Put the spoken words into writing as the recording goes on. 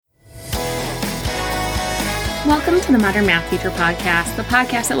Welcome to the Modern Math Teacher Podcast, the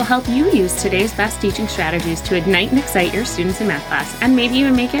podcast that will help you use today's best teaching strategies to ignite and excite your students in math class, and maybe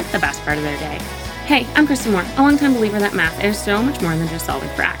even make it the best part of their day. Hey, I'm Kristen Moore, a longtime believer that math is so much more than just solving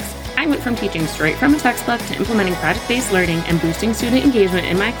facts. I went from teaching straight from a textbook to implementing project-based learning and boosting student engagement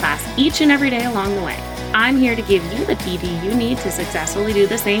in my class each and every day along the way. I'm here to give you the PD you need to successfully do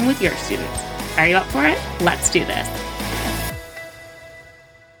the same with your students. Are you up for it? Let's do this.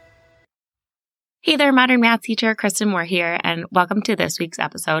 Hey there, Modern Math Teacher. Kristen Moore here, and welcome to this week's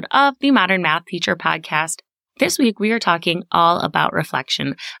episode of the Modern Math Teacher Podcast. This week, we are talking all about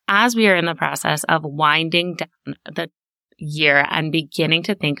reflection as we are in the process of winding down the year and beginning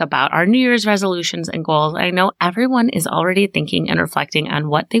to think about our New Year's resolutions and goals. I know everyone is already thinking and reflecting on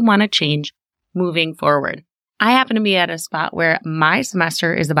what they want to change moving forward. I happen to be at a spot where my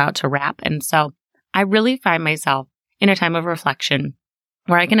semester is about to wrap, and so I really find myself in a time of reflection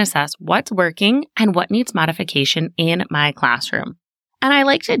where I can assess what's working and what needs modification in my classroom. And I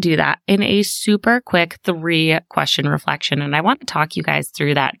like to do that in a super quick 3-question reflection. And I want to talk you guys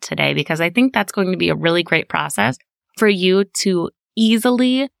through that today because I think that's going to be a really great process for you to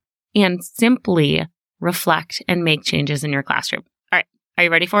easily and simply reflect and make changes in your classroom. All right. Are you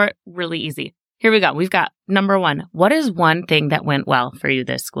ready for it? Really easy. Here we go. We've got number 1. What is one thing that went well for you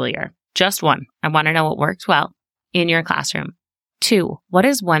this school year? Just one. I want to know what worked well in your classroom. 2, what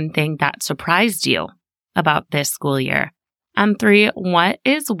is one thing that surprised you about this school year? And 3, what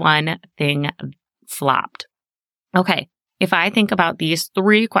is one thing flopped? Okay, if I think about these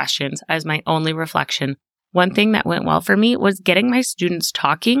 3 questions as my only reflection, one thing that went well for me was getting my students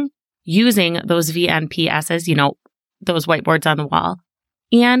talking using those VNPSs, those whiteboards on the wall,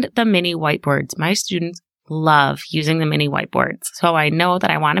 and the mini whiteboards. My students love using the mini whiteboards, so I know that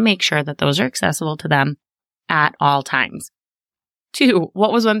I want to make sure that those are accessible to them at all times. 2,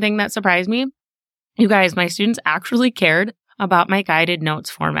 what was one thing that surprised me? You guys, my students actually cared about my guided notes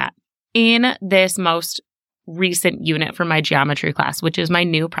format. In this most recent unit for my geometry class, which is my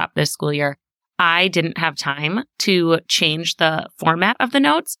new prep this school year, I didn't have time to change the format of the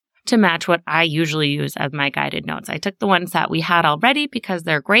notes to match what I usually use as my guided notes. I took the ones that we had already because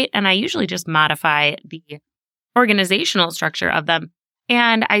they're great, and I usually just modify the organizational structure of them.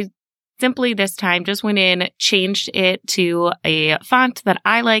 And I simply this time just went in, changed it to a font that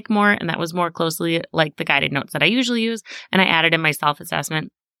I like more and that was more closely like the guided notes that I usually use. And I added in my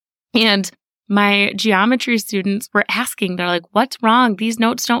self-assessment. And my geometry students were asking, they're like, what's wrong? These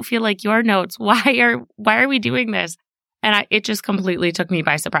notes don't feel like your notes. Why are we doing this? And it just completely took me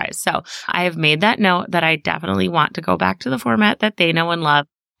by surprise. So I have made that note that I definitely want to go back to the format that they know and love.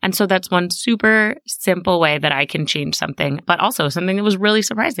 And so that's one super simple way that I can change something, but also something that was really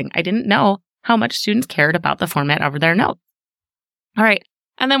surprising. I didn't know how much students cared about the format of their notes. All right.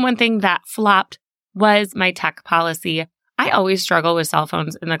 And then one thing that flopped was my tech policy. I always struggle with cell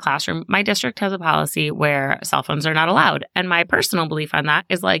phones in the classroom. My district has a policy where cell phones are not allowed. And my personal belief on that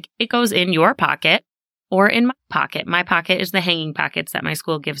is like, it goes in your pocket or in my pocket. My pocket is the hanging pockets that my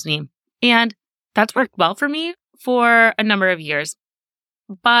school gives me. And that's worked well for me for a number of years.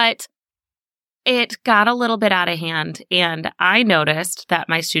 But it got a little bit out of hand, and I noticed that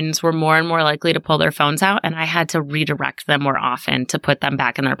my students were more and more likely to pull their phones out, and I had to redirect them more often to put them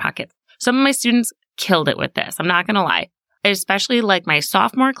back in their pockets. Some of my students killed it with this. I'm not going to lie, especially like my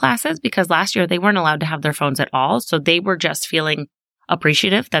sophomore classes, because last year they weren't allowed to have their phones at all. So they were just feeling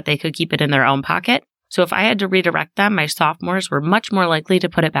appreciative that they could keep it in their own pocket. So if I had to redirect them, my sophomores were much more likely to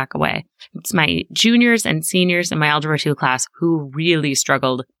put it back away. It's my juniors and seniors in my Algebra 2 class who really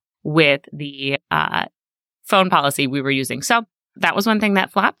struggled with the phone policy we were using. So that was one thing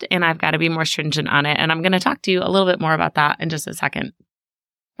that flopped, and I've got to be more stringent on it. And I'm going to talk to you a little bit more about that in just a second.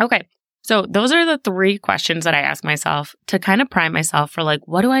 Okay, so those are the 3 questions that I ask myself to kind of prime myself for like,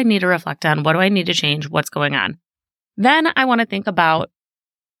 what do I need to reflect on? What do I need to change? What's going on? Then I want to think about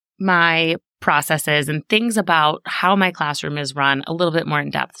my processes and things about how my classroom is run a little bit more in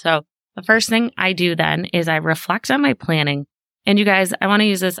depth. So the first thing I do then is I reflect on my planning. And you guys, I want to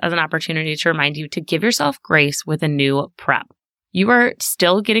use this as an opportunity to remind you to give yourself grace with a new prep. You are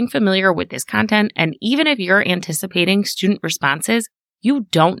still getting familiar with this content. And even if you're anticipating student responses, you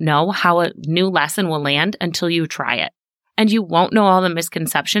don't know how a new lesson will land until you try it. And you won't know all the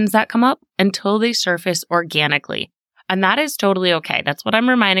misconceptions that come up until they surface organically. And that is totally okay. That's what I'm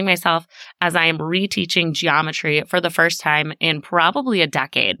reminding myself as I am reteaching geometry for the first time in probably a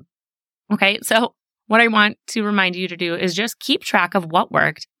decade. Okay, so what I want to remind you to do is just keep track of what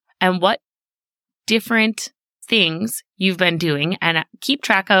worked and what different things you've been doing, and keep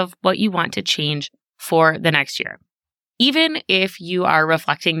track of what you want to change for the next year. Even if you are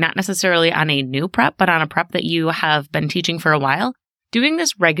reflecting not necessarily on a new prep, but on a prep that you have been teaching for a while, doing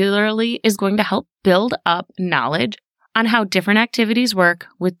this regularly is going to help build up knowledge on how different activities work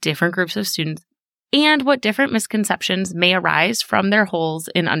with different groups of students and what different misconceptions may arise from their holes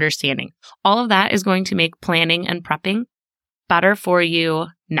in understanding. All of that is going to make planning and prepping better for you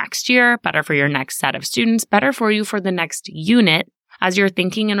next year, better for your next set of students, better for you for the next unit as you're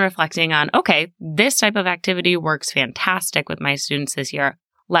thinking and reflecting on, okay, this type of activity works fantastic with my students this year.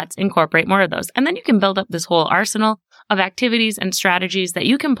 Let's incorporate more of those. And then you can build up this whole arsenal of activities and strategies that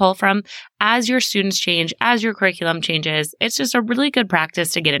you can pull from as your students change, as your curriculum changes. It's just a really good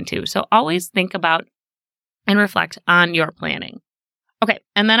practice to get into. So always think about and reflect on your planning. Okay,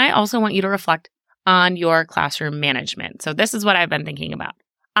 and then I also want you to reflect on your classroom management. So this is what I've been thinking about.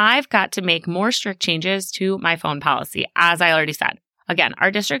 I've got to make more strict changes to my phone policy, as I already said. Again,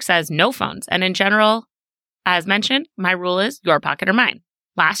 our district says no phones. And in general, as mentioned, my rule is your pocket or mine.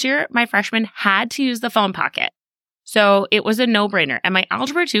 Last year, my freshmen had to use the phone pocket. So it was a no-brainer. And my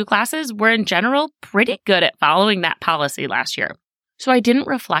Algebra 2 classes were in general pretty good at following that policy last year. So I didn't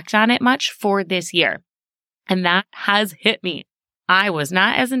reflect on it much for this year. And that has hit me. I was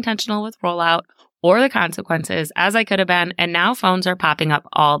not as intentional with rollout or the consequences as I could have been. And now phones are popping up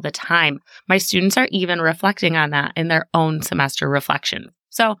all the time. My students are even reflecting on that in their own semester reflection.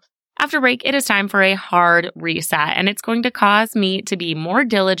 So after break, it is time for a hard reset, and it's going to cause me to be more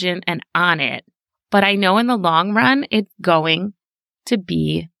diligent and on it. But I know in the long run, it's going to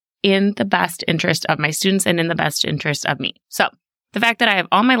be in the best interest of my students and in the best interest of me. So the fact that I have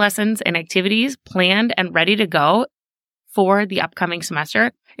all my lessons and activities planned and ready to go for the upcoming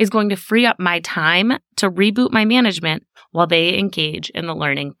semester is going to free up my time to reboot my management while they engage in the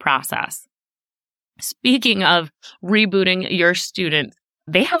learning process. Speaking of rebooting your students,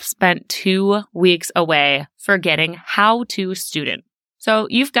 they have spent 2 weeks away forgetting how to student. So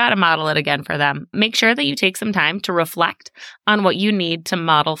you've got to model it again for them. Make sure that you take some time to reflect on what you need to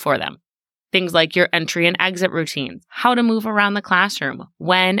model for them. Things like your entry and exit routines, how to move around the classroom,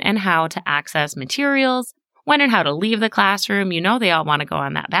 when and how to access materials, when and how to leave the classroom. You know they all want to go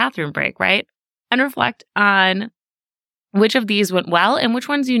on that bathroom break, right? And reflect on which of these went well and which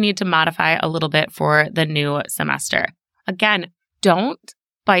ones you need to modify a little bit for the new semester. Again, don't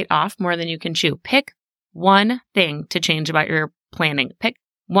bite off more than you can chew. Pick one thing to change about your planning. Pick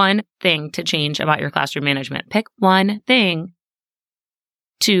one thing to change about your classroom management. Pick one thing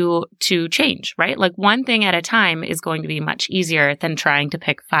to change, right? Like one thing at a time is going to be much easier than trying to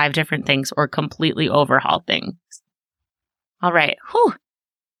pick 5 different things or completely overhaul things. All right. Whew.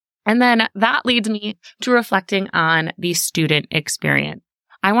 And then that leads me to reflecting on the student experience.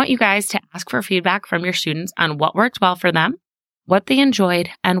 I want you guys to ask for feedback from your students on what worked well for them, what they enjoyed,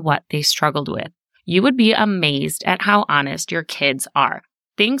 and what they struggled with. You would be amazed at how honest your kids are.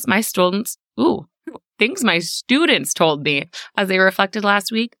 Things my students told me as they reflected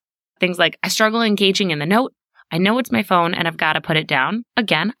last week. Things like, I struggle engaging in the note. I know it's my phone and I've got to put it down.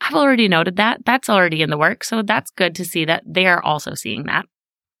 Again, I've already noted that. That's already in the work. So that's good to see that they are also seeing that.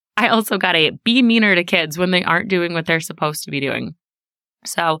 I also got to be meaner to kids when they aren't doing what they're supposed to be doing.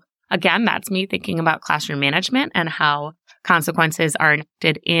 So again, that's me thinking about classroom management and how consequences are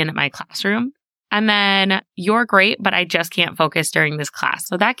enacted in my classroom. And then you're great, but I just can't focus during this class.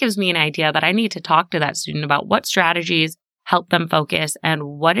 So that gives me an idea that I need to talk to that student about what strategies help them focus and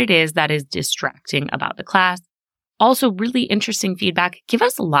what it is that is distracting about the class. Also, really interesting feedback. Give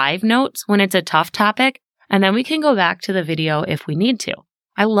us live notes when it's a tough topic, and then we can go back to the video if we need to.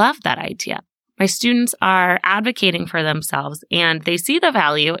 I love that idea. My students are advocating for themselves and they see the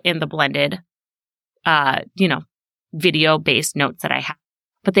value in the blended, video-based notes that I have.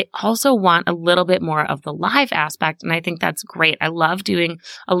 But they also want a little bit more of the live aspect. And I think that's great. I love doing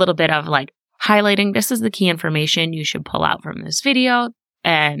a little bit of like highlighting, this is the key information you should pull out from this video.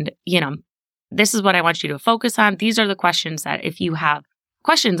 And, this is what I want you to focus on. These are the questions that if you have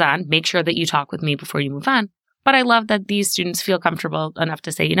questions on, make sure that you talk with me before you move on. But I love that these students feel comfortable enough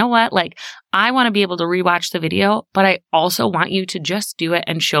to say, you know what, like I want to be able to rewatch the video, but I also want you to just do it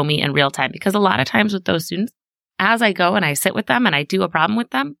and show me in real time. Because a lot of times with those students, as I go and I sit with them and I do a problem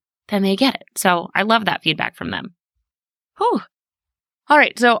with them, then they get it. So I love that feedback from them. Whew. All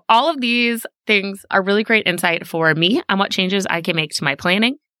right. So all of these things are really great insight for me on what changes I can make to my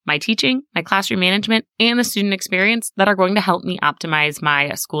planning, my teaching, my classroom management, and the student experience that are going to help me optimize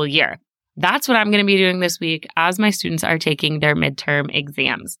my school year. That's what I'm going to be doing this week as my students are taking their midterm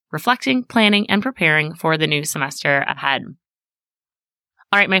exams, reflecting, planning, and preparing for the new semester ahead.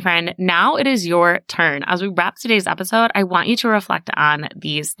 All right, my friend, now it is your turn. As we wrap today's episode, I want you to reflect on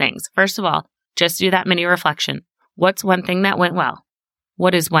these things. First of all, just do that mini reflection. What's one thing that went well?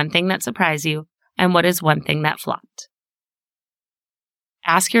 What is one thing that surprised you? And what is one thing that flopped?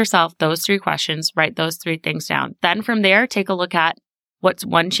 Ask yourself those 3 questions, write those 3 things down. Then from there, take a look at what's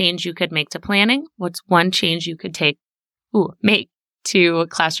one change you could make to planning, what's one change you could make to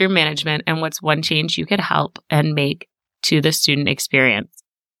classroom management, and what's one change you could help and make to the student experience.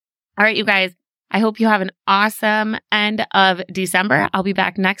 All right, you guys, I hope you have an awesome end of December. I'll be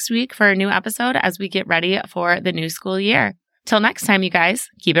back next week for a new episode as we get ready for the new school year. Till next time, you guys,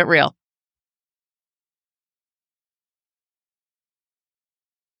 keep it real.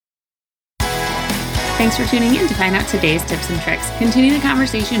 Thanks for tuning in to find out today's tips and tricks. Continue the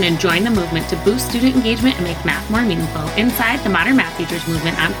conversation and join the movement to boost student engagement and make math more meaningful inside the Modern Math Teachers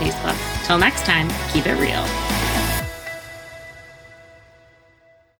movement on Facebook. Till next time, keep it real.